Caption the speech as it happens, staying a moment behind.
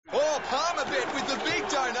Bet with the big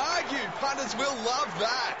don't argue. Punters will love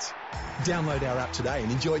that. Download our app today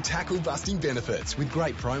and enjoy tackle-busting benefits with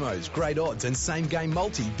great promos, great odds and same-game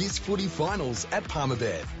multi this footy finals at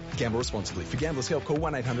Palmerbet. Gamble responsibly. For Gamblers' Help, call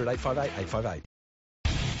 1-800-858-858.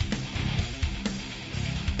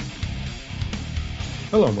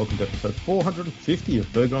 Hello and welcome to episode 450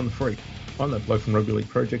 of Burger on the Freak. I'm that bloke from Rugby League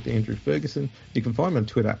Project, Andrew Ferguson. You can find me on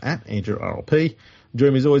Twitter at AndrewRLP.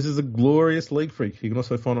 Joining me as always is a glorious League Freak. You can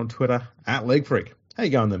also find on Twitter at League Freak. How you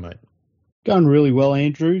going there, mate? Going really well,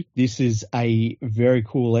 Andrew. This is a very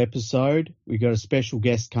cool episode. We've got a special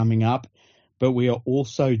guest coming up, but we are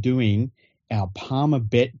also doing our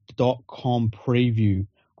PalmerBet.com preview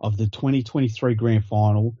of the 2023 Grand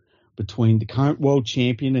Final between the current world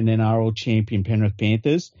champion and NRL champion Penrith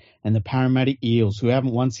Panthers and the Parramatta Eels, who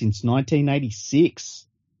haven't won since 1986.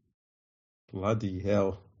 Bloody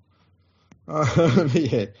hell.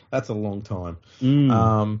 Yeah, that's a long time.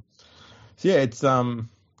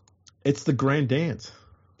 It's the grand dance.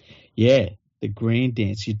 Yeah, the grand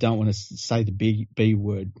dance. You don't want to say the big B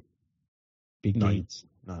word. Big dance.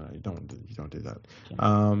 No, you don't do that.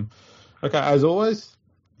 Okay. Okay, as always,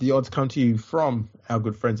 the odds come to you from our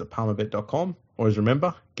good friends at PalmerBet.com. Always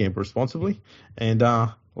remember, gamble responsibly. And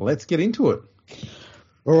let's get into it.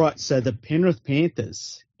 All right, so the Penrith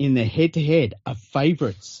Panthers in their head-to-head are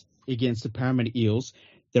favourites against the Parramatta Eels.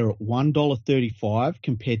 They're at $1.35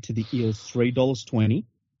 compared to the Eels $3.20.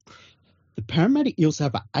 The Parramatta Eels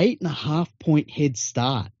have an 8.5-point head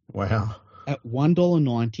start. Wow. At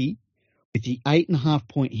 $1.90. With the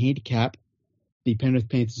 8.5-point handicap, the Penrith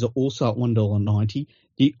Panthers are also at $1.90.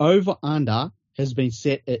 The over-under has been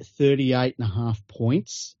set at 38.5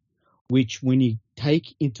 points, which when you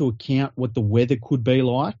take into account what the weather could be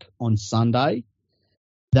like on Sunday,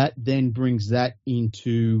 that then brings that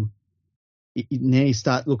into... Now you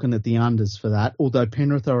start looking at the unders for that, although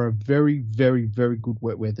Penrith are a very, very, very good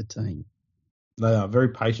wet weather team. They are a very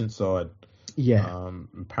patient side. Yeah.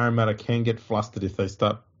 Parramatta can get flustered if they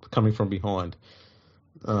start coming from behind.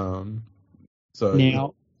 Sorry,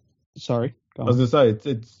 go on. I was going to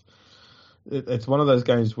say, it's one of those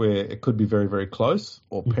games where it could be very, very close,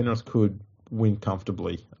 or Penrith could win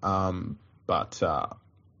comfortably. But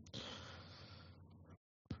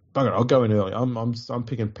I'll go in early. I'm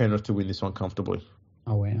picking Penrith to win this one comfortably.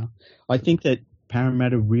 Oh wow! I think that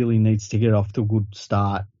Parramatta really needs to get off to a good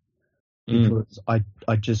start because I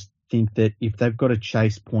just think that if they've got to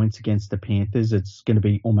chase points against the Panthers, it's going to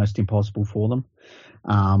be almost impossible for them.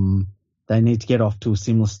 They need to get off to a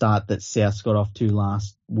similar start that South got off to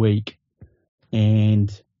last week and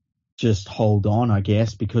just hold on, I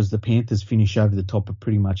guess, because the Panthers finish over the top of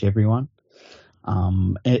pretty much everyone.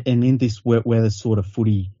 And in this wet weather sort of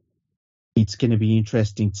footy, it's going to be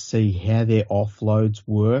interesting to see how their offloads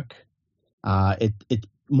work. It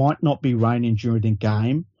might not be raining during the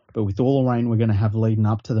game, but with all the rain we're going to have leading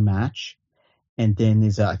up to the match, and then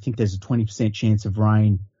I think there's a 20% chance of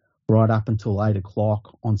rain right up until 8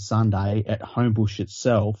 o'clock on Sunday at Homebush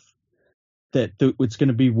itself, that it's going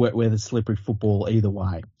to be wet weather, slippery football either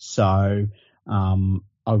way. So I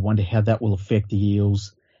wonder how that will affect the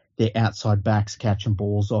Eels. Their outside backs catching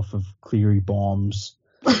balls off of Cleary bombs.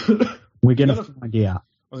 We're going to find out.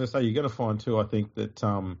 I was going to say, you're going to find too, I think, that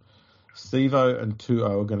Stevo and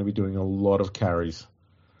Tuo are going to be doing a lot of carries.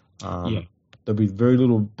 There'll be very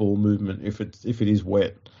little ball movement if it is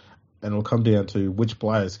wet. And it'll come down to which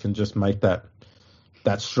players can just make that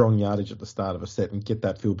strong yardage at the start of a set and get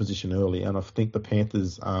that field position early. And I think the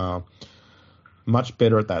Panthers are much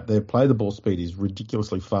better at that. Their play the ball speed is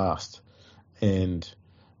ridiculously fast and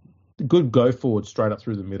good go forward straight up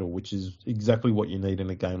through the middle, which is exactly what you need in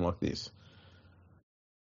a game like this.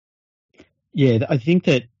 Yeah, I think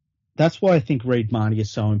that's why I think Reid Marnie is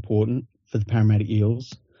so important for the Parramatta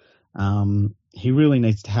Eels. He really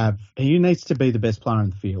needs to be the best player in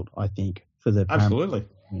the field, I think, for the Absolutely.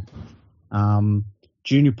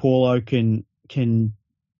 Junior Paulo can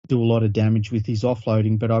do a lot of damage with his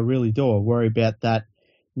offloading, but I really do. I worry about that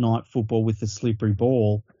night football with the slippery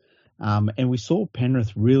ball. And we saw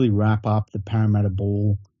Penrith really wrap up the Parramatta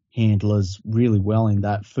ball handlers really well in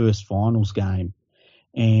that first finals game.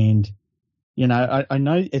 And, you know, I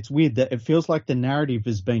know it's weird that it feels like the narrative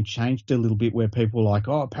has been changed a little bit where people are like,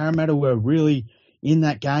 oh, Parramatta were really in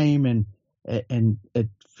that game. And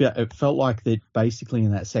it felt like that basically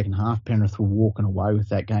in that second half, Penrith were walking away with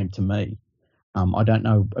that game to me. I don't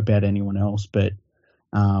know about anyone else, but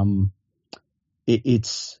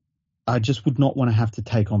it's I just would not want to have to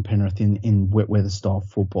take on Penrith in wet weather style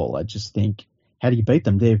football. I just think, how do you beat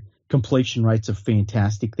them? Their completion rates are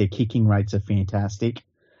fantastic. Their kicking rates are fantastic.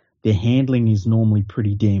 Their handling is normally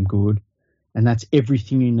pretty damn good. and that's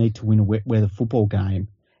everything you need to win a wet weather football game.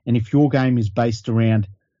 And if your game is based around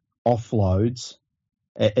offloads,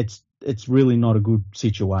 it's really not a good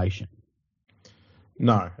situation.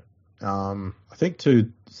 No. I think,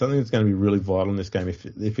 too, something that's going to be really vital in this game, if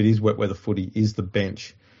it is wet weather footy, is the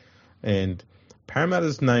bench. And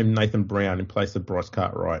Parramatta's named Nathan Brown in place of Bryce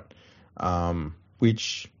Cartwright,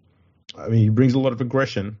 which, I mean, he brings a lot of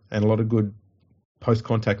aggression and a lot of good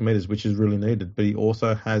post-contact meters, which is really needed. But he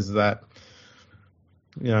also has that,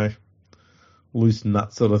 loose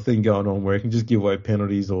nut sort of thing going on where he can just give away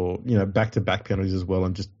penalties or, back-to-back penalties as well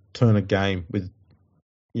and just turn a game with,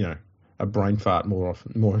 a brain fart more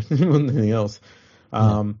than anything else.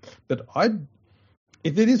 But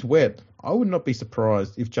if it is wet, I would not be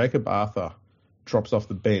surprised if Jacob Arthur drops off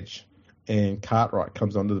the bench and Cartwright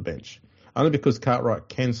comes onto the bench. Only because Cartwright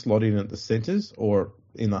can slot in at the centres or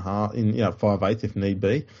in the half, 5/8 if need be.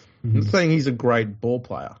 Mm-hmm. I'm not saying he's a great ball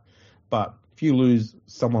player, but if you lose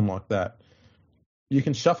someone like that, you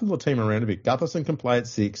can shuffle the team around a bit. Gutherson can play at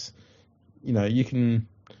 6. You can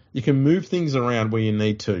move things around where you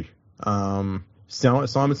need to.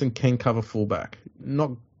 Simonson can cover fullback.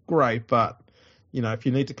 Not great, but if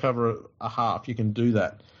you need to cover a half, you can do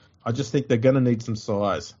that. I just think they're going to need some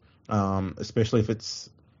size, especially if it's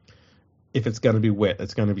going to be wet.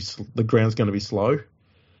 It's going to be the ground's going to be slow.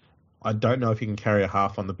 I don't know if you can carry a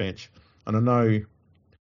half on the bench, and I know,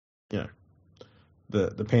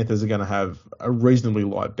 the Panthers are going to have a reasonably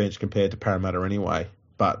light bench compared to Parramatta anyway,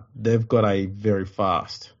 but they've got a very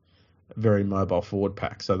fast, very mobile forward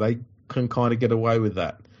pack, so they can kind of get away with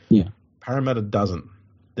that. Yeah. Parramatta doesn't.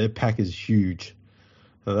 Their pack is huge.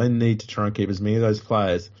 So they need to try and keep as many of those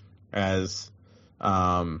players as,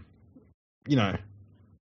 as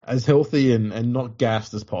healthy and not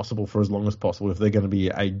gassed as possible for as long as possible if they're going to be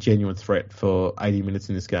a genuine threat for 80 minutes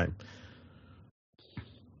in this game.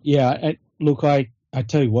 Yeah, look, I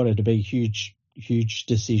tell you what, it'd be a huge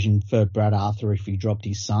decision for Brad Arthur if he dropped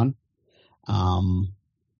his son.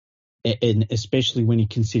 And especially when you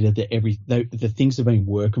consider that the things have been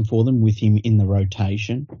working for them with him in the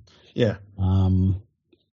rotation. Yeah. I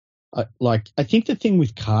think the thing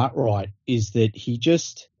with Cartwright is that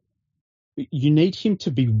you need him to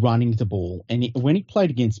be running the ball. And when he played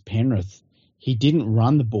against Penrith, he didn't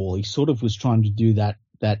run the ball. He sort of was trying to do that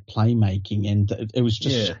playmaking, and it was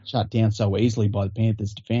just shut down so easily by the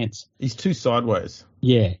Panthers' defence. He's too sideways.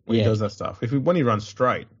 Yeah. When he does that stuff. When he runs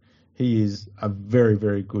straight, he is a very,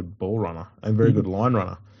 very good ball runner and very good line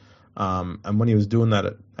runner. And when he was doing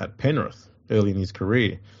that at Penrith early in his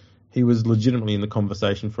career, he was legitimately in the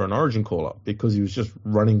conversation for an Origin call-up because he was just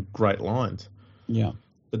running great lines. Yeah.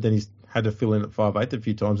 But then he's had to fill in at 5/8 a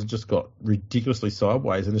few times and just got ridiculously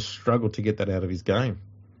sideways and has struggled to get that out of his game.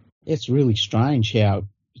 It's really strange how,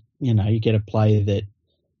 you get a player that,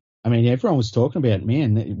 I mean, everyone was talking about,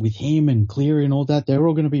 man, with him and Cleary and all that, they're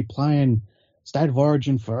all going to be playing State of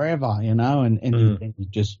Origin forever, and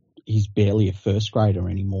he's barely a first grader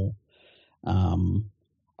anymore.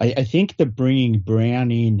 I think that bringing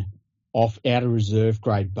Brown in out of reserve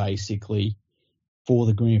grade basically for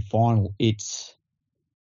the grand final, it's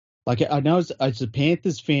like, I know as a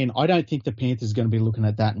Panthers fan, I don't think the Panthers are going to be looking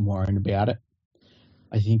at that and worrying about it.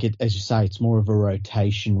 I think as you say, it's more of a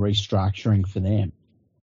rotation restructuring for them.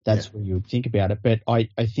 That's where you would think about it. But I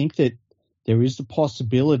think that there is the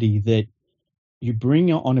possibility that you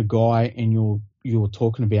bring on a guy and you're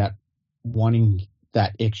talking about wanting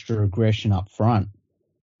that extra aggression up front,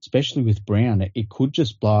 especially with Brown. It could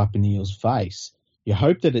just blow up in the Eels' face. You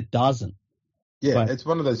hope that it doesn't. Yeah, but it's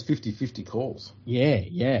one of those 50-50 calls. Yeah.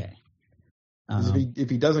 If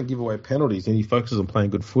he doesn't give away penalties and he focuses on playing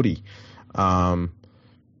good footy,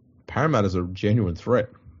 Parramatta's a genuine threat.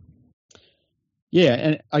 Yeah,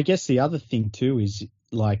 and I guess the other thing too is,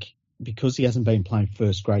 because he hasn't been playing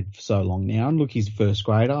first grade for so long now, and look, he's a first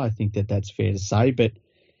grader, I think that's fair to say, but,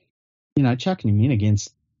 chucking him in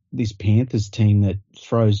against this Panthers team that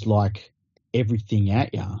throws, everything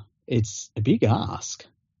at you, it's a big ask.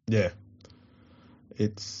 Yeah.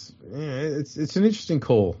 It's an interesting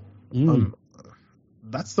call.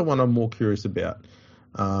 That's the one I'm more curious about.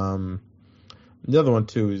 The other one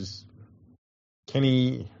too is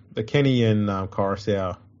the Kenny and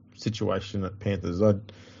Coruscant situation at Panthers.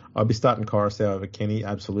 I'd be starting Coruscant over Kenny,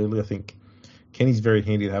 absolutely. I think Kenny's very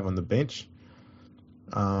handy to have on the bench.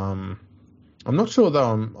 I'm not sure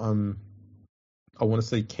though. I want to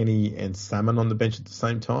see Kenny and Salmon on the bench at the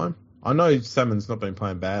same time. I know Salmon's not been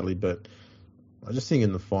playing badly, but I just think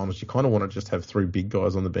in the finals you kind of want to just have 3 big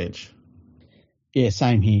guys on the bench. Yeah,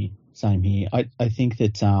 same here. I think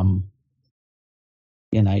that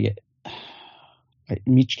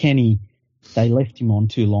Mitch Kenny, they left him on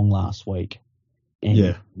too long last week. And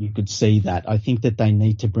Yeah. you could see that. I think that they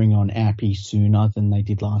need to bring on Appy sooner than they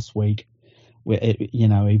did last week. Where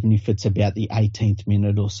even if it's about the 18th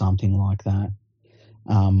minute or something like that.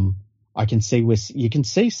 I can see you can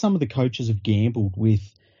see some of the coaches have gambled with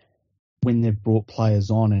when they've brought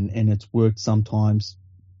players on, and it's worked sometimes,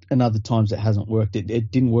 and other times it hasn't worked.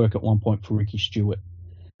 It didn't work at one point for Ricky Stewart,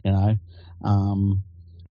 I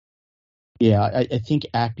think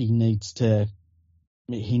Appy needs to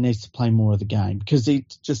play more of the game, because they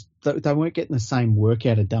weren't getting the same work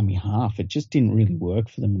out of dummy half. It just didn't really work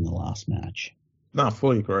for them in the last match. No, I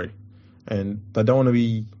fully agree. And they don't want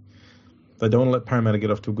to let Parramatta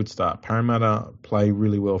get off to a good start. Parramatta play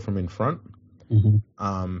really well from in front.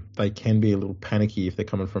 Mm-hmm. They can be a little panicky if they're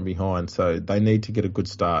coming from behind, so they need to get a good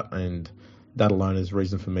start, and that alone is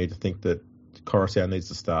reason for me to think that Coruscant needs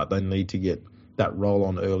to start. They need to get that roll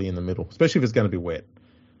on early in the middle, especially if it's going to be wet.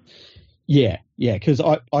 Yeah, because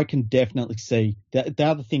I can definitely see that. The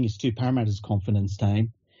other thing is too, Parramatta's a confidence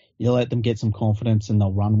team. You let them get some confidence and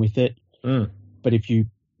they'll run with it. But if you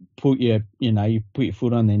put your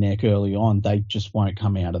foot on their neck early on, they just won't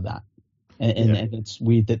come out of that. And it's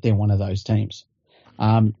weird that they're one of those teams.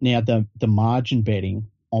 Now the margin betting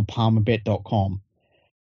on palmerbet.com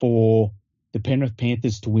for the Penrith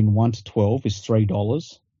Panthers to win 1-12 is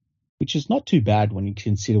 $3, which is not too bad when you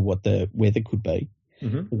consider what the weather could be.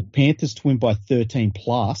 Mm-hmm. The Panthers to win by 13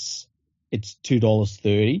 plus, it's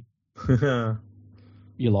 $2.30.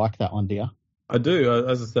 You like that one, do you? I do.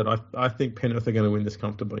 As I said, I think Penrith are going to win this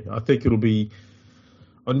comfortably. I think I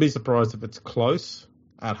wouldn't be surprised if it's close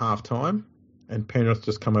at half time and Penrith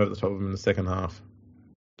just come over the top of them in the second half.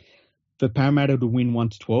 For Parramatta to win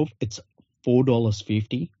 1-12, it's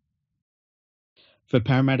 $4.50. For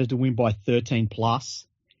Parramatta to win by 13 plus,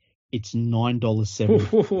 it's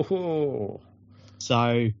 $9.70.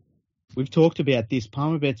 So we've talked about this.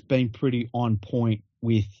 Palmerbet's been pretty on point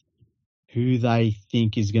with who they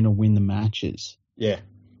think is going to win the matches. Yeah.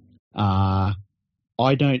 I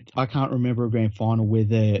can't remember a grand final where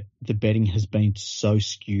the betting has been so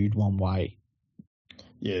skewed one way.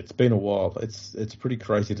 Yeah, it's been a while. It's pretty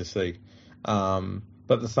crazy to see.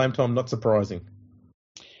 But at the same time, not surprising.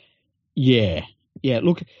 Yeah.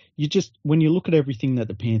 Look, when you look at everything that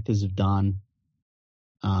the Panthers have done,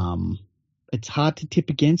 it's hard to tip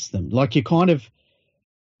against them. Like you kind of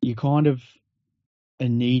are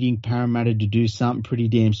needing Parramatta to do something pretty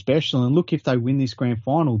damn special. And look, if they win this grand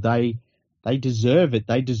final, they deserve it.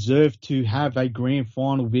 They deserve to have a grand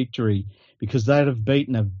final victory because they'd have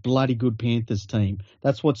beaten a bloody good Panthers team.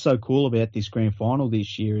 That's what's so cool about this grand final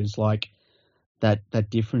this year is like that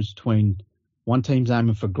difference between one team's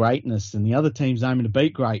aiming for greatness and the other team's aiming to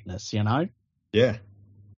beat greatness, Yeah.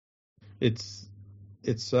 It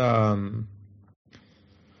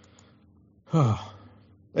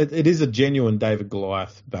is a genuine David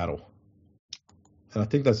Goliath battle. And I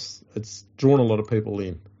think it's drawn a lot of people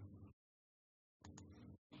in.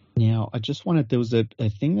 Now, there was a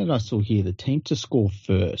thing that I saw here, the team to score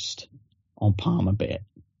first on Palmerbet.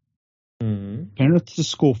 Mm. Penrith to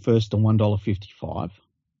score first on $1.55.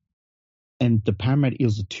 And the Parramatta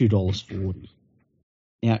Eels are $2.40.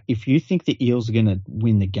 Now, if you think the Eels are going to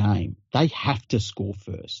win the game, they have to score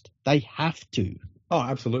first. They have to. Oh,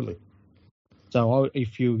 absolutely. So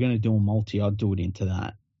if you were going to do a multi, I'd do it into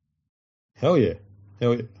that. Hell yeah.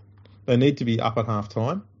 They need to be up at half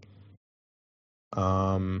time.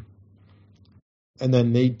 And they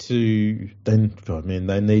need to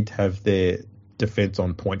have their defence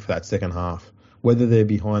on point for that second half, whether they're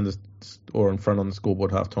behind or in front on the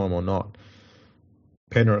scoreboard half time or not.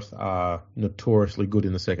 Penrith are notoriously good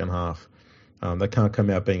in the second half. They can't come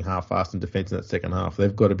out being half-assed in defence in that second half.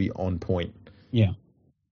 They've got to be on point. Yeah.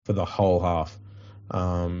 For the whole half.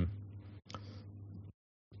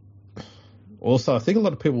 Also, I think a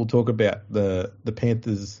lot of people will talk about the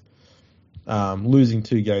Panthers losing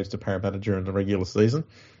 2 games to Parramatta during the regular season.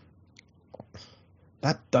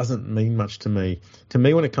 That doesn't mean much to me. To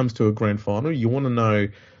me, when it comes to a grand final, you want to know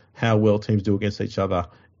how well teams do against each other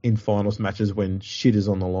in finals matches when shit is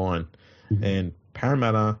on the line. Mm-hmm. And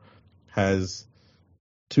Parramatta has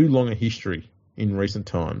too long a history in recent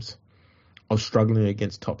times of struggling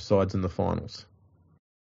against top sides in the finals.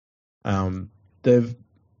 They've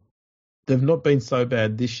not been so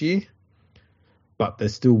bad this year, but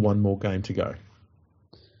there's still one more game to go.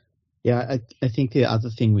 Yeah, I think the other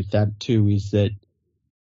thing with that too is that,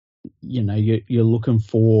 you're looking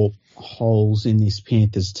for holes in this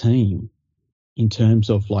Panthers team in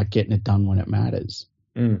terms of like getting it done when it matters.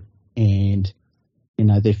 Mm. And,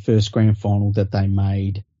 their first grand final that they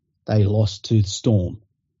made, they lost to the Storm.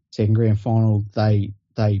 Second grand final, they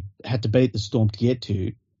had to beat the Storm to get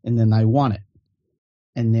to, and then they won it.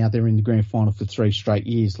 and now they're in the grand final for 3 straight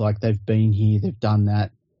years. Like, they've been here, they've done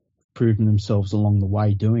that, proven themselves along the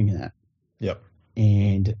way doing that. Yep.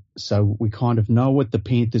 And so we kind of know what the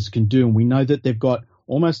Panthers can do, and we know that they've got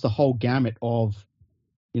almost the whole gamut of,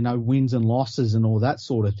 wins and losses and all that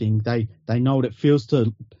sort of thing. They know what it feels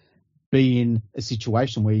to be in a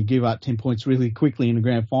situation where you give up 10 points really quickly in a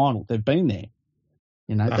grand final. They've been there.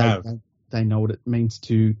 They know what it means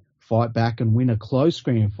to fight back and win a close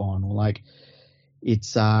grand final. Like,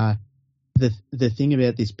 it's the thing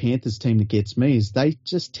about this Panthers team that gets me is they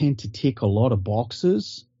just tend to tick a lot of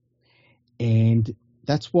boxes, and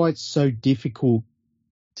that's why it's so difficult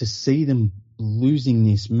to see them losing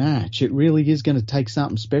this match. It really is going to take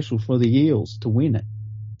something special for the Eels to win it.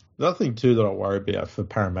 The other thing too that I worry about for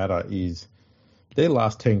Parramatta is their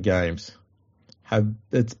last 10 games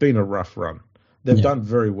it's been a rough run. They've done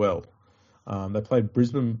very well. They played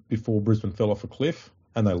Brisbane before Brisbane fell off a cliff,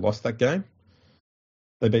 and they lost that game.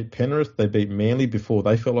 They beat Penrith. They beat Manly before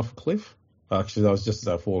they fell off a cliff. Actually, that was just as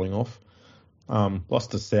they were falling off.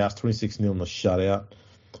 Lost to South 26-0 in the shutout.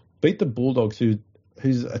 Beat the Bulldogs,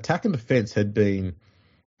 whose attack and defence had been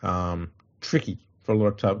tricky for a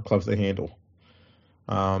lot of clubs to handle.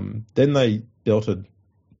 Then they belted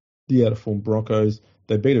the out-of-form Broncos.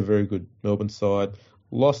 They beat a very good Melbourne side.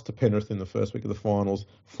 Lost to Penrith in the first week of the finals.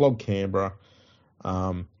 Flogged Canberra.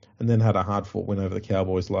 And then had a hard-fought win over the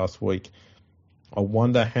Cowboys last week. I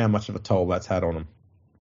wonder how much of a toll that's had on them.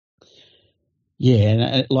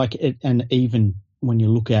 Yeah, and even when you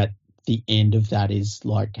look at the end of that is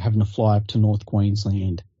like having to fly up to North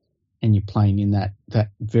Queensland and you're playing in that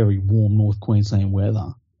very warm North Queensland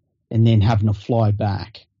weather and then having to fly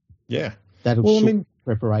back. Yeah. That'll shorten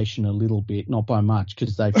preparation a little bit, not by much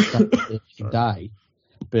because they've done it every day,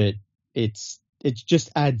 but it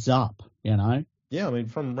just adds up, Yeah,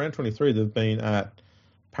 from round 23 they've been at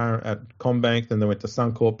CommBank, then they went to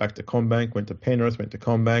Suncorp, back to CommBank, went to Penrith, went to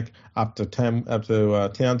CommBank, up to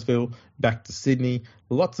Townsville, back to Sydney.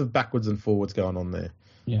 Lots of backwards and forwards going on there.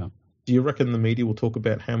 Yeah. Do you reckon the media will talk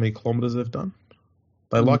about how many kilometres they've done?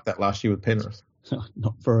 They liked that last year with Penrith.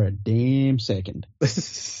 Not for a damn second.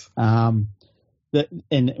 And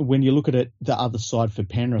when you look at it, the other side for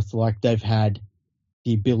Penrith, like they've had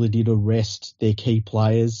the ability to rest their key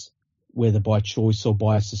players, whether by choice or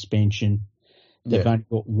by a suspension. They've only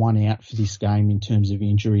got one out for this game in terms of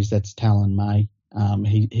injuries. That's Talon May.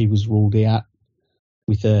 He was ruled out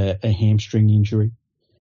with a hamstring injury.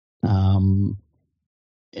 They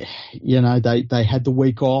had the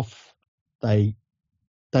week off. They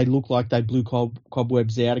look like they blew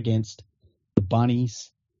cobwebs out against the Bunnies.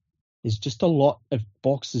 There's just a lot of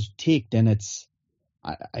boxes ticked, and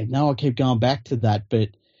I know I keep going back to that, but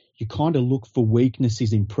you kind of look for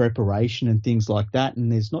weaknesses in preparation and things like that,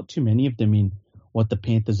 and there's not too many of them in what the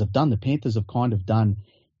Panthers have done. The Panthers have kind of done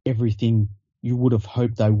everything you would have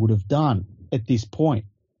hoped they would have done at this point,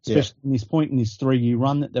 especially in this point in this 3-year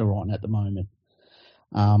run that they're on at the moment.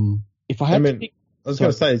 I was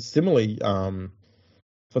going to say, similarly,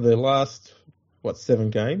 for the last, 7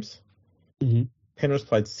 games, mm-hmm. Penrith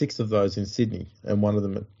played 6 of those in Sydney and one of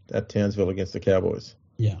them at Townsville against the Cowboys.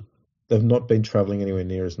 Yeah. They've not been travelling anywhere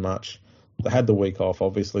near as much. They had the week off,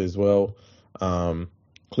 obviously, as well.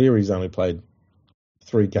 Cleary's only played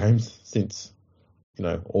 3 games since,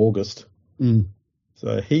 August. Mm.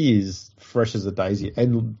 So he is fresh as a daisy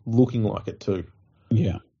and looking like it too.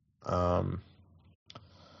 Yeah.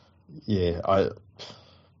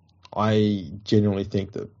 I genuinely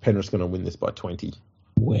think that Penrith's going to win this by 20.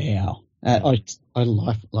 Wow. I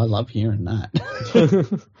love hearing that.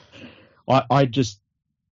 I just,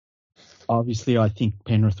 obviously I think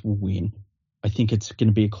Penrith will win. I think it's going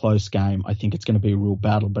to be a close game. I think it's going to be a real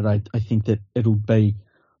battle, but I think that it'll be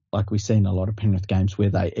like we've seen a lot of Penrith games where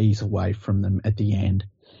they ease away from them at the end.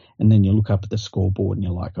 And then you look up at the scoreboard and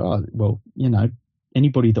you're like, oh, well,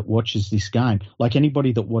 anybody that watches this game, like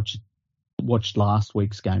anybody that watched last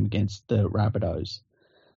week's game against the Rabbitohs,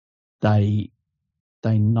 they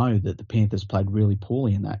know that the Panthers played really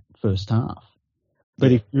poorly in that first half.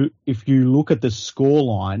 But if you look at the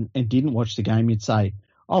scoreline and didn't watch the game, you'd say,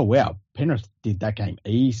 oh, wow, Penrith did that game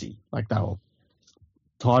easy. Like they were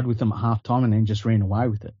tied with them at halftime and then just ran away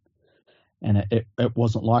with it. And it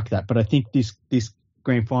wasn't like that. But I think this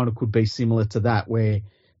grand final could be similar to that, where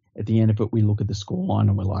at the end of it we look at the scoreline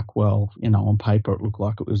and we're like, well, on paper it looked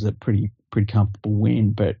like it was a pretty comfortable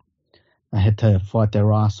win, but they had to fight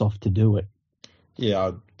their ass off to do it. Yeah,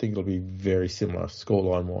 I think it'll be very similar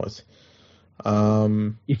scoreline-wise.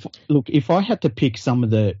 If I had to pick some of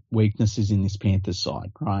the weaknesses in this Panthers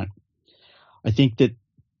side, right, I think that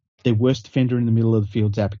their worst defender in the middle of the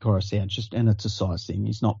field is Apikoro Sound, and it's a size thing.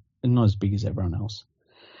 He's not as big as everyone else.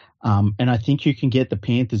 And I think you can get the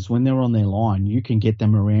Panthers, when they're on their line, you can get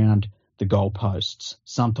them around the goalposts.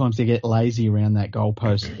 Sometimes they get lazy around that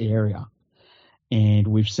goalpost area. And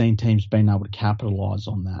we've seen teams being able to capitalise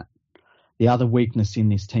on that. The other weakness in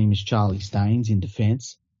this team is Charlie Staines in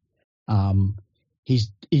defence.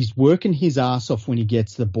 He's working his ass off when he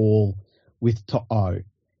gets the ball with To'o.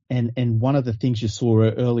 And one of the things you saw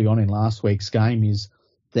early on in last week's game is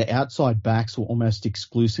the outside backs were almost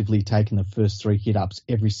exclusively taking the first 3 hit-ups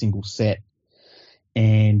every single set.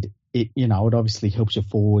 And it obviously helps your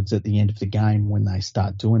forwards at the end of the game when they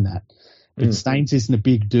start doing that. But Staines isn't a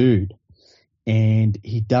big dude. And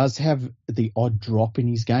he does have the odd drop in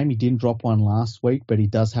his game. He didn't drop one last week, but he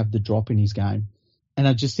does have the drop in his game. And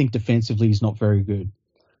I just think defensively he's not very good.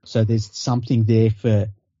 So there's something there for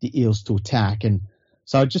the Eels to attack. And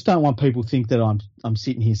so I just don't want people to think that I'm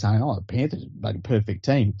sitting here saying, the Panthers are a perfect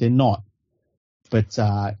team. They're not. But,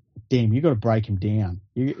 damn, you got to break him down.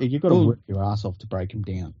 You got to work your ass off to break him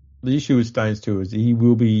down. The issue with Staines, too, is he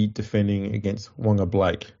will be defending against Wonga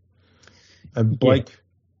Blake. And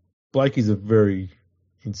Blake is a very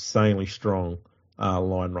insanely strong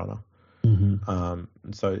line runner. Mm-hmm.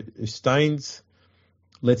 So if Staines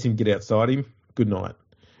lets him get outside him, good night.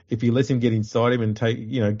 If he lets him get inside him and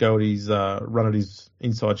go at his run at his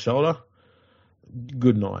inside shoulder,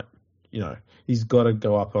 good night. He's got to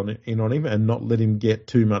go up in on him and not let him get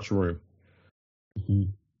too much room.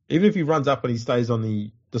 Mm-hmm. Even if he runs up and he stays on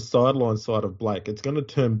the sideline side of Blake, it's going to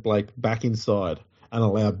turn Blake back inside and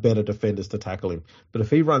allow better defenders to tackle him. But if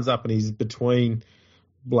he runs up and he's between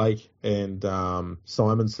Blake and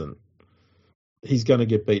Simonson, he's going to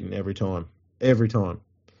get beaten every time. Every time.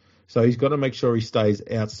 So he's got to make sure he stays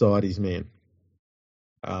outside his man.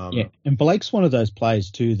 And Blake's one of those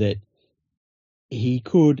players too that we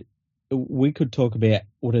could talk about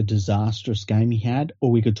what a disastrous game he had,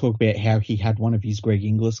 or we could talk about how he had one of his Greg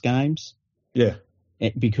Inglis games. Yeah.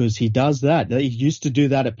 Because he does that. He used to do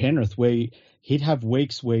that at Penrith where he'd have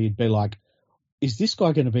weeks where he'd be like, is this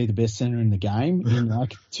guy going to be the best centre in the game in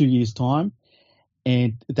like 2 years' time?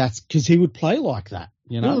 And that's because he would play like that,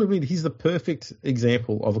 You know what I mean? He's the perfect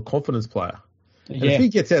example of a confidence player. And Yeah. if he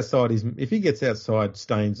gets outside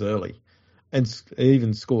Staines early and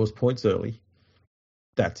even scores points early,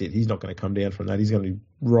 that's it. He's not going to come down from that. He's going to be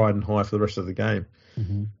riding high for the rest of the game.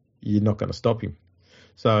 Mm-hmm. You're not going to stop him.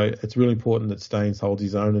 So it's really important that Staines holds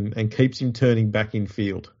his own and keeps him turning back in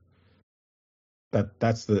field.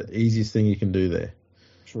 That's the easiest thing you can do there.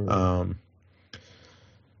 True.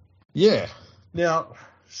 Yeah. Now,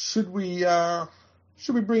 should we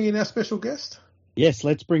bring in our special guest? Yes,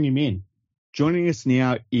 let's bring him in. Joining us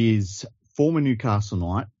now is former Newcastle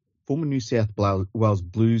Knight, former New South Wales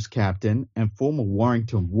Blues captain, and former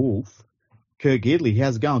Warrington Wolf, Kurt Gidley.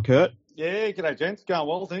 How's it going, Kurt? Yeah, g'day, gents. Going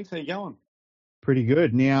well, thanks. How you going? Pretty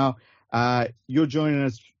good. Now, you're joining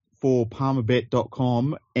us for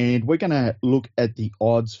PalmerBet.com, and we're going to look at the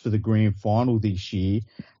odds for the grand final this year.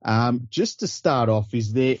 Just to start off,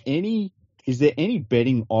 is there any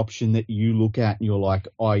betting option that you look at and you're like,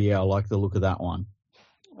 oh yeah, I like the look of that one?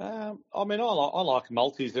 I like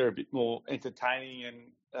multis. They're a bit more entertaining, and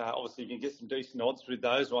obviously you can get some decent odds with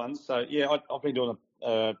those ones. So yeah, I've been doing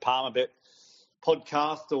a PalmerBet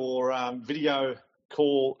podcast or video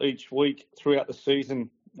call each week throughout the season,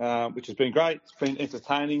 which has been great. It's been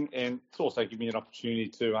entertaining, and it's also given me an opportunity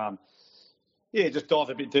to just dive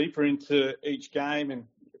a bit deeper into each game and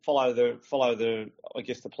follow the I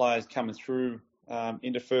guess the players coming through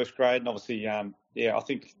into first grade. And obviously I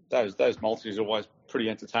think those multis are always pretty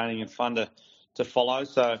entertaining and fun to follow.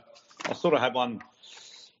 So I sort of had one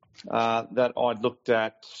that I'd looked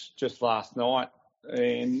at just last night,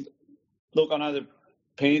 and look, I know the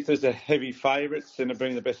Panthers are heavy favourites and have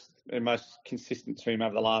been the best and most consistent team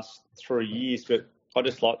over the last 3 years, but I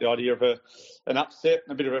just like the idea of an upset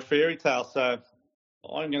and a bit of a fairy tale. So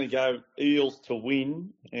I'm going to go Eels to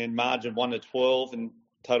win and margin 1-12 and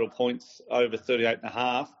total points over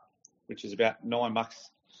 38.5, which is about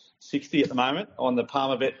 $9.60 at the moment on the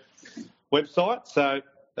PalmerBet website. So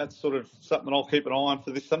that's sort of something I'll keep an eye on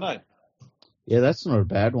for this Sunday. Yeah, that's not a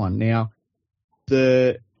bad one. Now,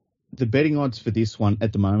 the betting odds for this one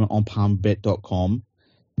at the moment on PalmerBet.com,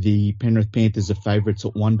 the Penrith Panthers are favourites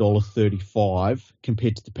at $1.35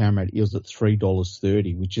 compared to the Parramatta Eels at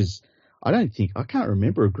 $3.30, which is, I can't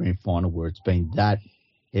remember a grand final where it's been that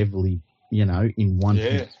heavily, in one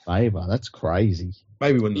team's favour. That's crazy.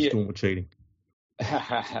 Maybe when the Storm were cheating.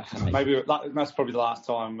 Maybe that's probably the last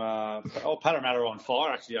time. Parramatta are on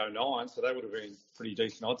fire, actually, 2009, so they would have been pretty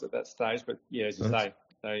decent odds at that stage. But yeah, as you say,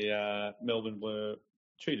 Melbourne were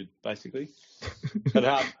cheated, basically.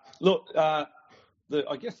 But look, I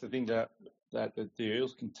guess the thing to that the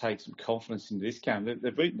Eels can take some confidence into this game.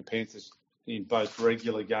 They've beaten the Panthers in both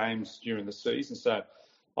regular games during the season, so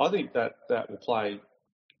I think that will play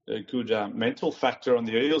a good mental factor on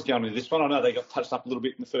the Eels going into this one. I know they got touched up a little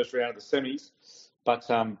bit in the first round of the semis, but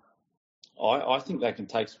I think they can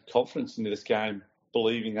take some confidence into this game,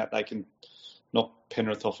 believing that they can knock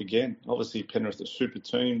Penrith off again. Obviously, Penrith is a super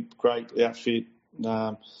team, great outfit,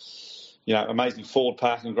 amazing forward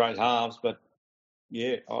pack and great halves, but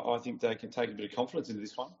yeah, I think they can take a bit of confidence into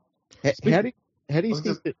this one. How do you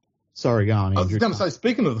think that? Sorry, go on, Andrew. I was going to say,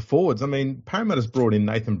 speaking of the forwards, I mean, Parramatta's brought in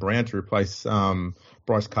Nathan Brown to replace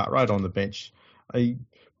Bryce Cartwright on the bench.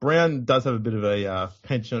 Brown does have a bit of a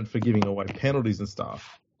penchant for giving away penalties and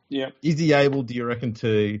stuff. Yeah. Is he able, do you reckon,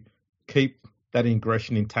 to keep that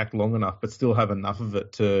aggression intact long enough, but still have enough of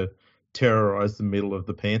it to terrorise the middle of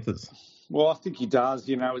the Panthers? Well, I think he does.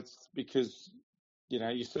 It's because,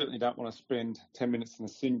 you certainly don't want to spend 10 minutes in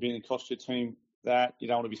the sin bin and cost your team that. You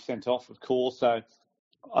don't want to be sent off, of course. So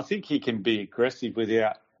I think he can be aggressive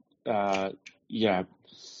without, I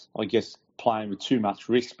guess, playing with too much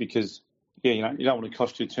risk because, you don't want to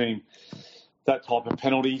cost your team that type of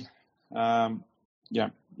penalty.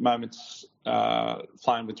 Moments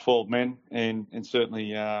playing with 12 men and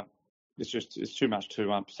certainly it's too much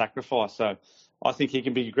to sacrifice. So I think he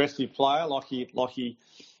can be an aggressive player like he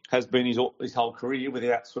has been his whole career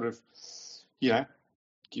without sort of,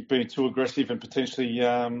 being too aggressive and potentially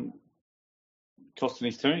costing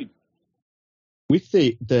his team. With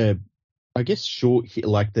the I guess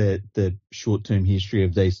the short-term history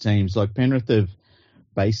of these teams, like Penrith have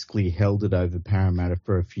basically held it over Parramatta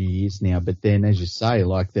for a few years now, but then, as you say,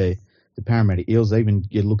 like the Parramatta Eels, even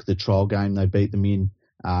you look at the trial game, they beat them in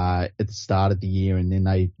at the start of the year, and then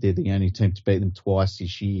they're the only team to beat them twice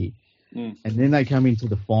this year. And then they come into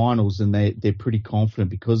the finals and they're pretty confident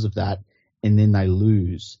because of that, and then they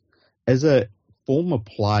lose. As a former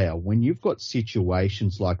player, when you've got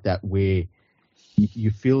situations like that where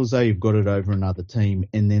you feel as though you've got it over another team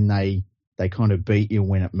and then they kind of beat you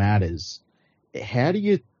when it matters, how do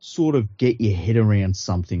you sort of get your head around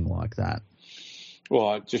something like that? Well,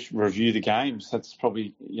 I just review the games. That's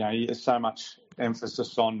probably, there's so much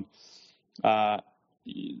emphasis on the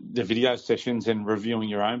video sessions and reviewing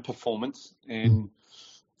your own performance. And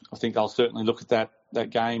I think I'll certainly look at that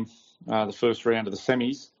game, the first round of the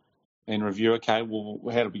semis, and review, okay, well,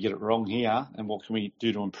 how did we get it wrong here and what can we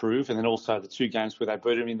do to improve? And then also the two games where they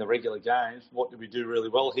beat them in the regular games, what did we do really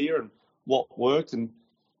well here and what worked, and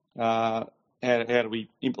how do we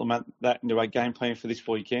implement that into our game plan for this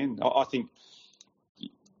weekend? I think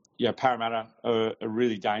Parramatta are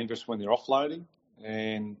really dangerous when they're offloading,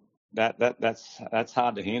 and that's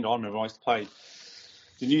hard to handle. I remember I used to play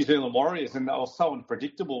the New Zealand Warriors, and they were so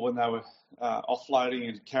unpredictable when they were offloading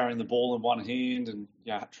and carrying the ball in one hand and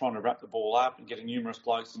trying to wrap the ball up and getting numerous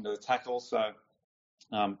blokes into the tackle. So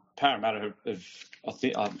Parramatta have, I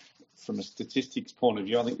think, from a statistics point of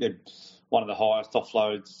view, I think they're one of the highest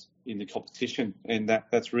offloads in the competition, and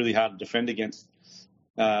that's really hard to defend against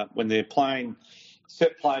when they're playing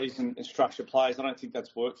set plays and structured plays. I don't think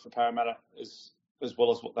that's worked for Parramatta as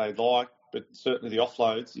well as what they like, but certainly the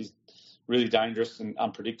offloads is really dangerous and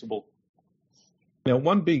unpredictable. Now,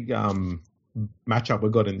 one big matchup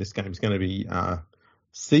we've got in this game is going to be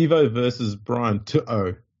Sivo versus Brian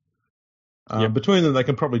Tu'o. Between them, they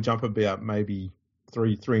can probably jump about maybe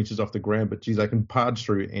three inches off the ground, but geez, they can barge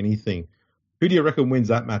through anything. Who do you reckon wins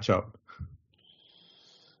that matchup?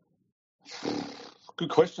 Good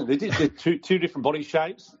question. They're two different body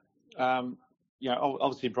shapes.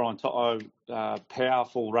 Obviously Brian To'o,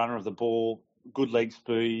 powerful runner of the ball, good leg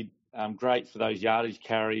speed, great for those yardage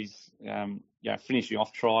carries, finishing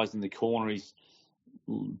off tries in the corner. He's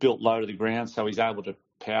built low to the ground, so he's able to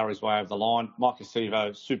power his way over the line. Mike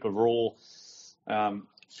Acevo, super raw,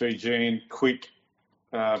 Fijian, quick.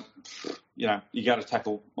 You go to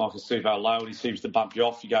tackle Mike Acevo low and he seems to bump you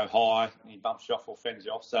off. You go high and he bumps you off or fends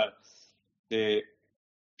you off. So they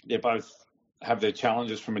both have their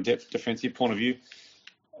challenges from a defensive point of view.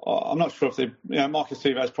 I'm not sure if Mike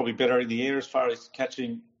Acevo is probably better in the air as far as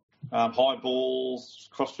catching high balls,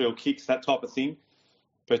 crossfield kicks, that type of thing.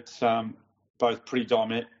 But both pretty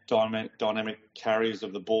dynamic carriers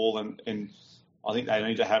of the ball, and I think they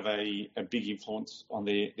need to have a big influence on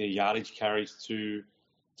their yardage carries to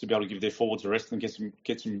be able to give their forwards a rest and get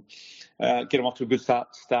them off to a good start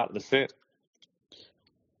of the set.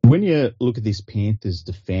 When you look at this Panthers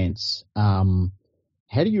defence, how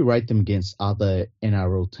do you rate them against other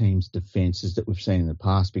NRL teams' defences that we've seen in the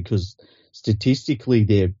past? Because statistically,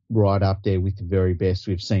 they're right up there with the very best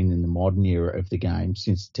we've seen in the modern era of the game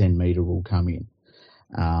since the 10-metre rule come in.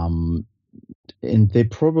 they're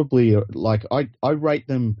probably like I rate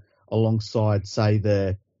them alongside, say,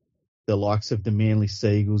 the likes of the Manly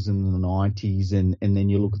Seagulls in the 90s, and then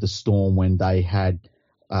you look at the Storm when they had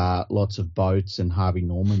lots of Boats and Harvey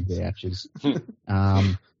Norman vouchers.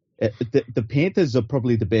 The Panthers are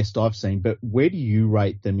probably the best I've seen, but where do you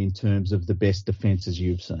rate them in terms of the best defences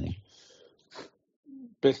you've seen?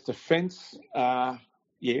 Best defence, yeah.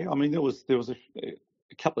 I mean, there was a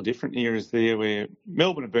couple of different eras there where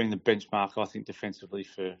Melbourne have been the benchmark, I think, defensively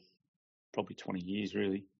for probably 20 years,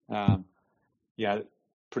 really.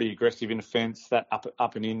 Pretty aggressive in defence. That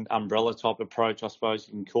up and in umbrella type approach, I suppose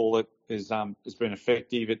you can call it, has been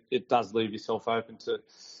effective. It does leave yourself open to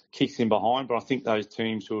kicks in behind, but I think those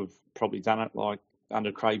teams who have probably done it, like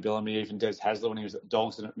under Craig Bellamy, even Des Hasler when he was at the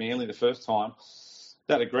Dogs and at Manly the first time,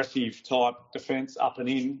 that aggressive type defence up and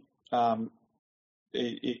in,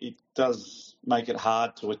 it does make it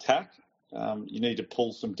hard to attack. You need to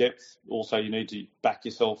pull some depth. Also, you need to back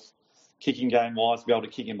yourself kicking game-wise to be able to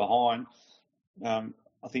kick in behind.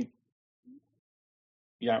 I think,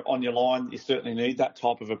 on your line, you certainly need that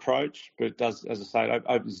type of approach, but it does, as I say, it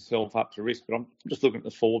opens itself up to risk. But I'm just looking at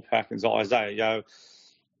the forward pack, and Isaiah Yeo,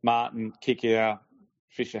 Martin, Kikau,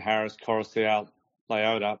 Fisher Harris, Coruscant,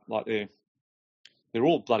 Leota, like they're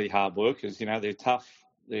all bloody hard workers. They're tough.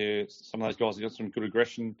 Some of those guys have got some good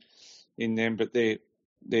aggression in them, but they're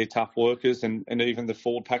tough workers, and even the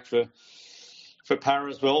forward pack for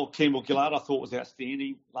Para as well. Campbell Gillard, I thought, was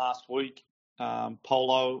outstanding last week.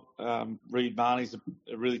 Polo, Reid Marnie's a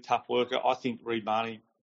really tough worker. I think Reid Marnie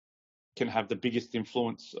can have the biggest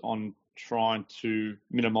influence on trying to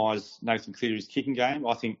minimise Nathan Cleary's kicking game.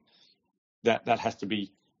 I think that has to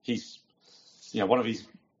be one of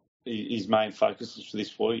his main focuses for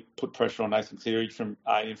this week. Put pressure on Nathan Cleary from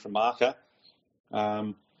marker.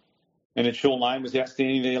 And then Sean Lane was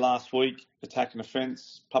outstanding there last week, attacking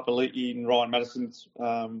offence. Papali'i and Ryan Madison's.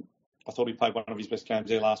 I thought he played one of his best games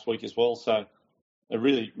there last week as well. So a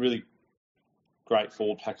really, really great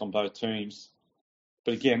forward pack on both teams.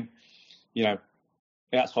 But again,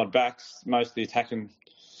 outside backs, most of the attacking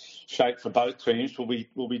shape for both teams will be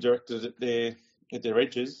directed at their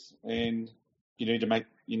edges, and you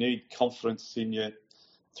need confidence in your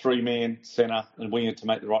 3-man centre and winger to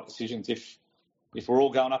make the right decisions. If we're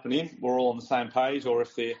all going up and in, we're all on the same page, or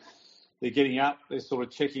if they're getting up, they're sort of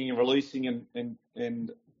checking and releasing and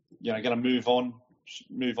going to move on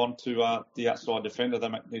to the outside defender. They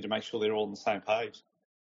need to make sure they're all on the same page.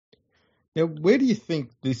 Now, where do you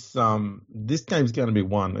think this game's going to be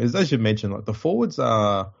won? As you mentioned, like the forwards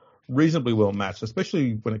are reasonably well matched,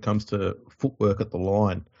 especially when it comes to footwork at the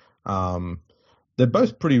line. They're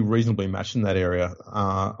both pretty reasonably matched in that area.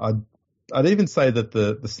 I'd even say that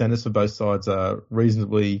the centres for both sides are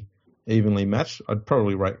reasonably evenly matched. I'd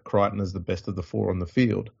probably rate Crichton as the best of the four on the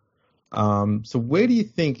field. So where do you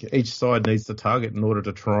think each side needs to target in order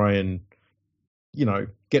to try and,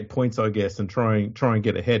 get points, I guess, and try and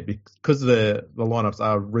get ahead, because the lineups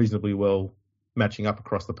are reasonably well matching up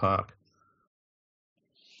across the park?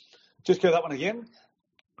 Just go that one again.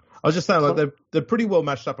 I was just saying, like they're pretty well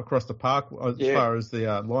matched up across the park as far as the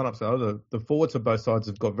lineups are. The forwards of both sides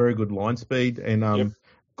have got very good line speed and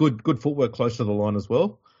good footwork close to the line as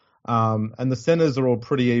well. And the centres are all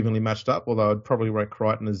pretty evenly matched up, although I'd probably rate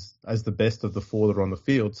Crichton as the best of the four that are on the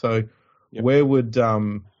field. So where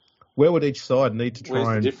would each side need to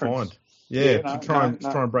try and find? To try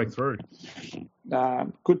and break through.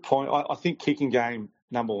 Good point. I think kicking game,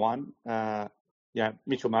 number one.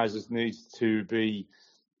 Mitchell Moses needs to be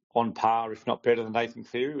on par, if not better than Nathan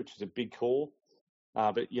Cleary, which is a big call.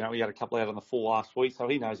 But he had a couple out on the full last week, so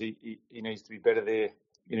he knows he needs to be better there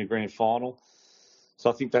in a grand final. So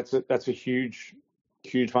I think that's a huge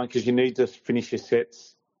one, because you need to finish your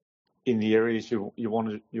sets in the areas you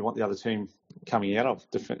want the other team coming out of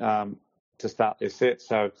to start their set.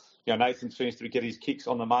 So Nathan seems to get his kicks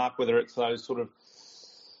on the mark, whether it's those sort of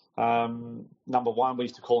number one, we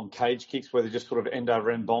used to call them cage kicks, where they're just sort of end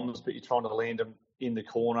over end bombs, but you're trying to land them in the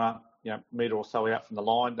corner, metre or so out from the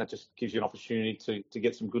line. That just gives you an opportunity to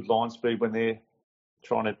get some good line speed when they're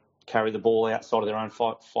trying to carry the ball outside of their own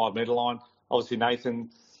 5 metre line. Obviously,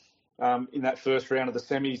 Nathan, in that first round of the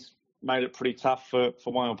semis, made it pretty tough for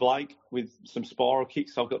Wayne Blake with some spiral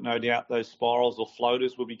kicks. I've got no doubt those spirals or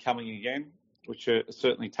floaters will be coming again, which are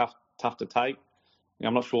certainly tough to take.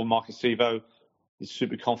 I'm not sure Mike Acevo is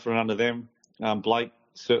super confident under them. Blake,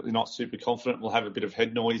 certainly not super confident. We'll have a bit of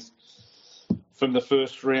head noise from the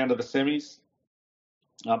first round of the semis.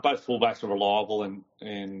 Both fullbacks are reliable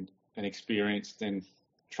and experienced and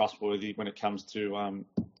trustworthy when it comes to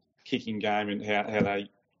kicking game and how they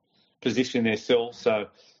position themselves. So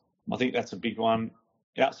I think that's a big one.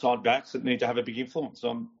 outside backs that need to have a big influence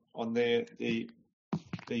on their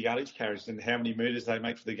yardage carries and how many metres they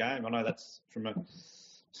make for the game. I know that's from a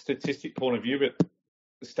statistic point of view, but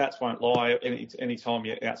the stats won't lie. Any time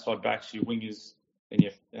your outside backs, your wingers,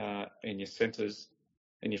 and your centres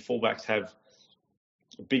and your fullbacks have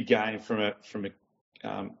a big game from a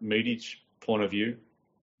metage point of view,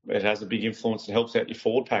 it has a big influence and helps out your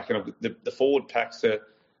forward pack. And the forward packs they're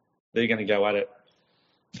going to go at it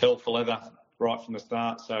hell for leather right from the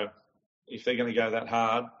start. So if they're going to go that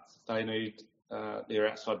hard, they need their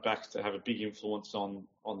outside backs to have a big influence on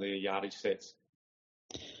their yardage sets.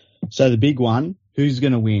 So the big one, who's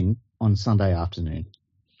going to win on Sunday afternoon?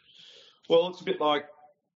 Well, it's a bit like,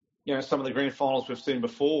 some of the grand finals we've seen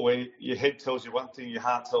before where your head tells you one thing, your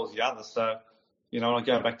heart tells the other. So, I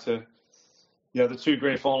go back to, the two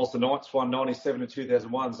grand finals the Knights won 97 and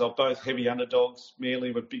 2001. They're both heavy underdogs.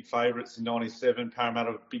 Manly were big favourites in 97.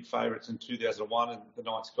 Parramatta were big favourites in 2001. And the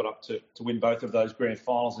Knights got up to win both of those grand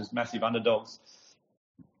finals as massive underdogs.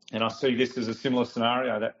 And I see this as a similar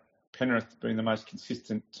scenario, that Penrith being the most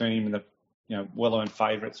consistent team and the well-earned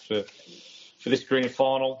favourites for this grand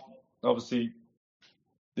final. Obviously,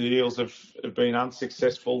 the Eels have been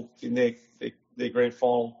unsuccessful in their grand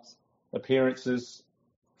final appearances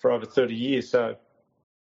for over 30 years. So,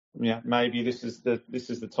 maybe this is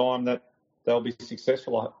the time that they'll be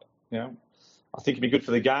successful. I think it'd be good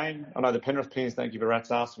for the game. I know the Penrith fans don't give a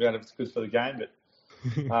rat's ass about if it's good for the game,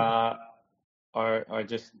 but I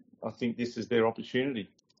think this is their opportunity.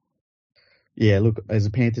 Yeah, look, as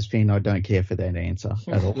a Panthers fan, I don't care for that answer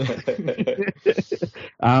at all.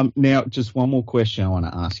 Now, just one more question I want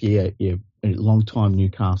to ask you. You're a long-time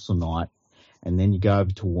Newcastle Knight, and then you go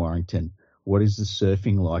over to Warrington. What is the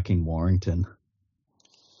surfing like in Warrington?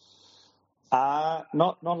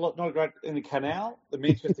 Not great in the canal, the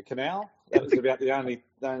Manchester Canal. That was about the only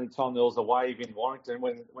time there was a wave in Warrington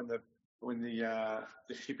when the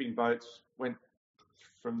shipping boats went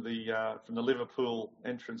from the Liverpool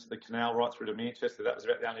entrance to the canal right through to Manchester. That was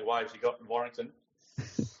about the only waves you got in Warrington.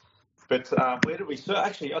 But where did we surf?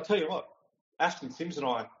 Actually, I'll tell you what, Ashton Sims and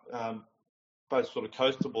I, both sort of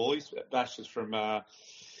coastal boys. Ash is from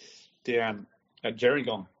down at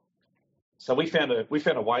Gerringong. So we found a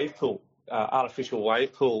wave pool, artificial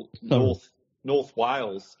wave pool, North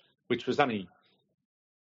Wales, which was only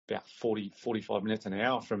about 45 minutes an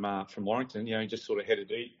hour from Warrington. Just sort of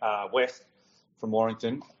headed west from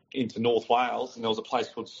Warrington into North Wales, and there was a place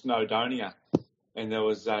called Snowdonia, and there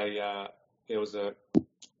was like a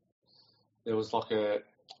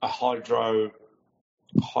hydro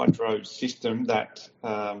system that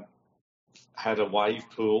had a wave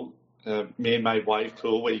pool, a man-made wave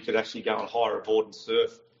pool where you could actually go and hire a board and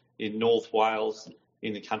surf in North Wales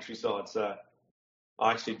in the countryside. So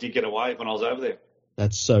I actually did get a wave when I was over there.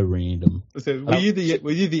 That's so random. So were you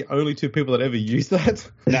the only two people that ever used that?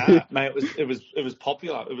 Nah, mate, it was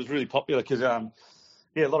popular. It was really popular because a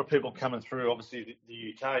lot of people coming through. Obviously,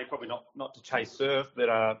 the UK, probably not to chase surf,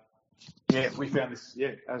 but we found this.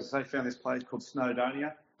 Yeah, as I say, found this place called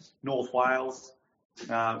Snowdonia, North Wales,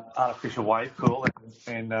 artificial wave pool,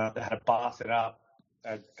 and they had a bar set up,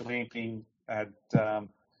 had glamping, had a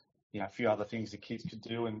few other things the kids could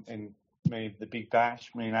do, and me, the Big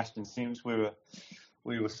Bash, me and Ashton Sims, we were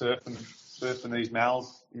surfing these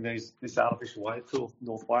mals in this artificial wave pool,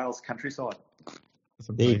 North Wales countryside.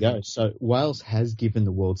 There you go. So Wales has given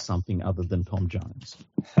the world something other than Tom Jones.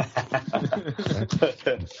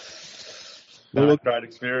 Great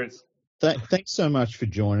experience. Thanks so much for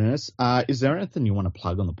joining us. Is there anything you want to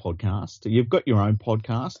plug on the podcast? You've got your own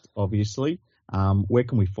podcast, obviously. Where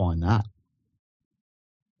can we find that?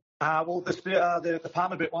 Well, the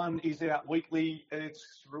Palmer Bet one is out weekly.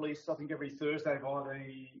 It's released, I think, every Thursday via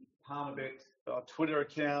the Palmer Bet Twitter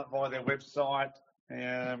account, via their website.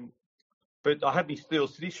 But I have my Steel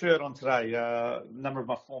City shirt on today. A number of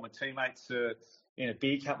my former teammates are in a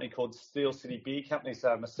beer company called Steel City Beer Company.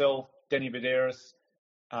 So myself, Denny Baderis,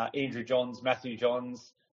 Andrew Johns, Matthew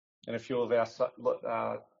Johns, and a few of our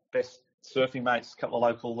best surfing mates, a couple of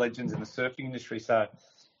local legends in the surfing industry. So,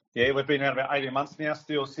 yeah, we've been out about 18 months now,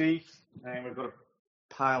 Steel City, and we've got a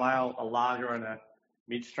pale ale, a lager, and a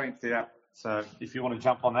mid-strength out. So if you want to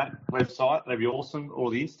jump on that website, that'd be awesome,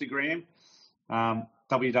 or the Instagram,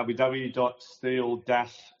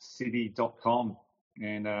 www.steel-city.com,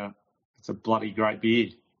 and it's a bloody great beer.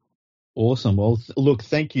 Awesome. Well, look,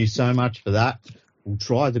 thank you so much for that. We'll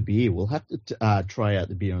try the beer. We'll have to try out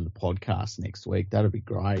the beer on the podcast next week. That'll be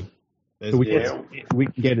great. So we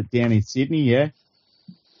can get it down in Sydney, yeah?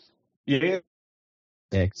 Yeah.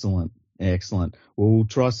 Excellent. Well, we'll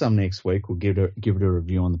try some next week. We'll give it a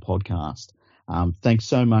review on the podcast. Thanks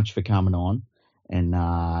so much for coming on, And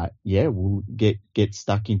we'll get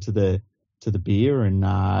stuck into the beer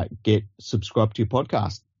and get subscribed to your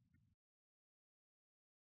podcast.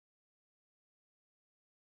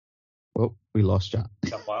 Well, we lost you.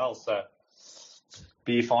 Wales, so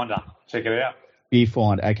Beer Finder, check it out. Beer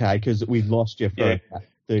Finder, okay, because we've lost you for about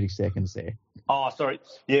 30 seconds there. Oh, sorry.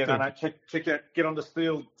 Yeah, no. Check out. Get on to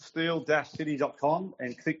steel-city.com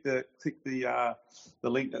and click the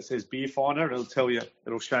link that says Beer Finder. It'll show you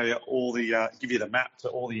all the give you the map to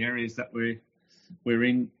all the areas that we're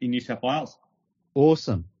in New South Wales.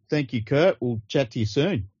 Awesome. Thank you, Kurt. We'll chat to you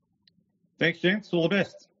soon. Thanks, gents. All the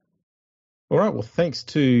best. All right. Well, thanks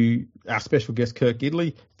to our special guest, Kurt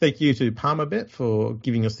Gidley. Thank you to PalmerBet for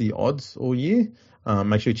giving us the odds all year.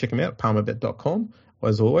 Make sure you check them out, palmerbet.com.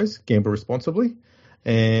 As always, gamble responsibly.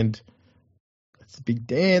 And it's a big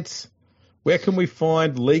dance. Where can we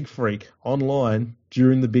find League Freak online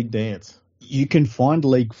during the big dance? You can find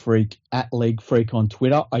League Freak at League Freak on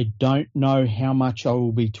Twitter. I don't know how much I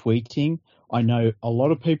will be tweeting. I know a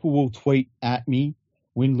lot of people will tweet at me,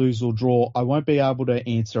 win, lose or draw. I won't be able to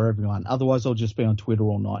answer everyone. Otherwise, I'll just be on Twitter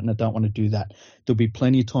all night, and I don't want to do that. There'll be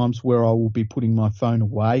plenty of times where I will be putting my phone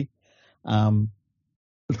away.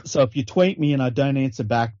 So if you tweet me and I don't answer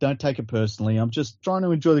back, don't take it personally. I'm just trying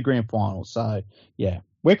to enjoy the grand final. So, yeah.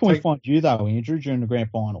 Where can we find you, though, Andrew, during the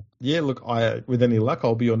grand final? Yeah, look, with any luck,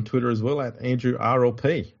 I'll be on Twitter as well at Andrew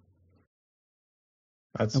RLP.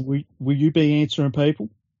 And will you be answering people?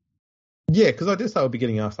 Yeah, because I guess I'll be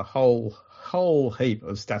getting asked a whole heap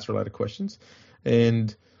of stats-related questions,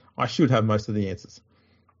 and I should have most of the answers.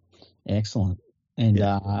 Excellent. And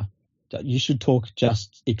you should talk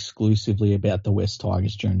just exclusively about the West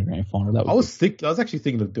Tigers during the grand final. I was actually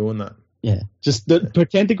thinking of doing that. Yeah, just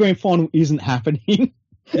pretend the grand final isn't happening.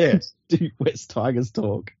 Yeah. Do West Tigers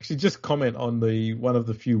talk. Actually, just comment on one of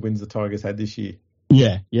the few wins the Tigers had this year.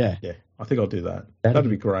 Yeah. I think I'll do that. That'd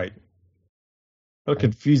be great. That'll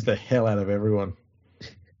confuse the hell out of everyone.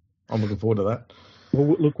 I'm looking forward to that.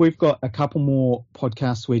 Well, look, we've got a couple more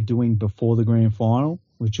podcasts we're doing before the grand final,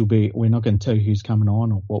 which will be, we're not going to tell you who's coming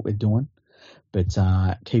on or what we're doing, but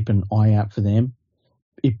keep an eye out for them.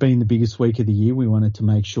 It being the biggest week of the year, we wanted to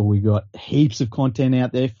make sure we got heaps of content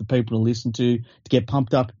out there for people to listen to get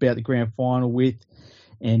pumped up about the grand final with.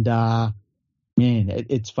 And, man,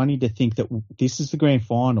 it's funny to think that this is the grand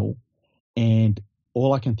final, and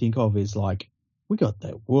all I can think of is, like, we got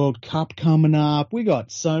the World Cup coming up. We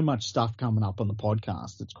got so much stuff coming up on the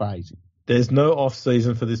podcast. It's crazy. There's no off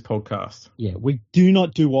season for this podcast. Yeah, we do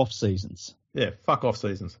not do off seasons. Yeah, fuck off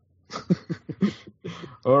seasons.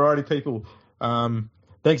 Alrighty, people.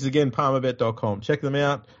 Thanks again, palmerbet.com. Check them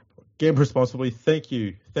out. Gamble responsibly. Thank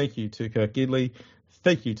you to Kurt Gidley.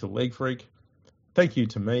 Thank you to League Freak. Thank you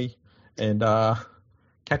to me. And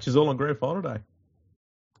catch us all on Grand Final Day.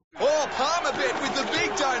 Oh, PalmerBet with the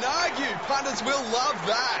big don't argue. Punters will love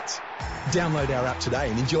that. Download our app today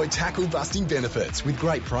and enjoy tackle-busting benefits with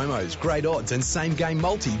great promos, great odds and same-game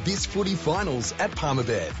multi this footy finals at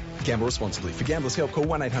PalmerBet. Gamble responsibly. For Gamblers' Help, call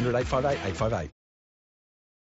 1-800-858-858.